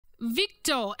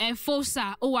Victor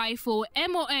Efosa Uwaifo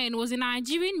MON was a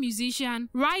Nigerian musician,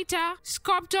 writer,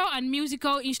 sculptor, and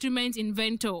musical instrument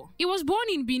inventor. He was born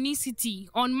in Benin City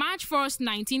on March 1,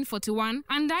 1941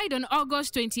 and died on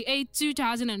August 28,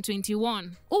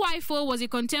 2021. Uwaifo was a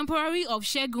contemporary of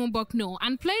Segun Bokno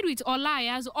and played with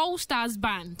Olaya's All-Stars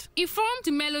Band. He formed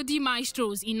Melody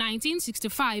Maestros in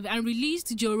 1965 and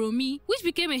released Joromi, which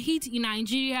became a hit in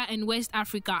Nigeria and West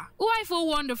Africa. Uwaifo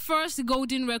won the first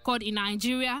golden record in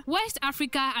Nigeria, West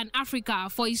Africa, and Africa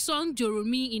for his song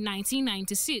Joromi in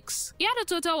 1996. He had a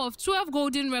total of 12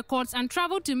 golden records and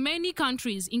traveled to many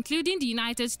countries including the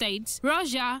United States,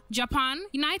 Russia, Japan,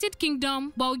 United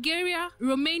Kingdom, Bulgaria,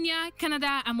 Romania,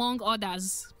 Canada, among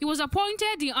others. He was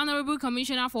appointed the Honorable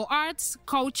Commissioner for Arts,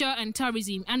 Culture and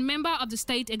Tourism and member of the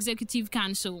State Executive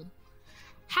Council.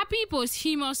 Happy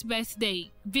posthumous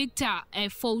birthday, Victor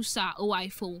Efosa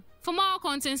Uwaifo. For more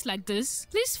contents like this,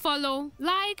 please follow,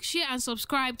 like, share and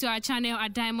subscribe to our channel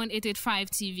at Diamond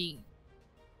 885 TV.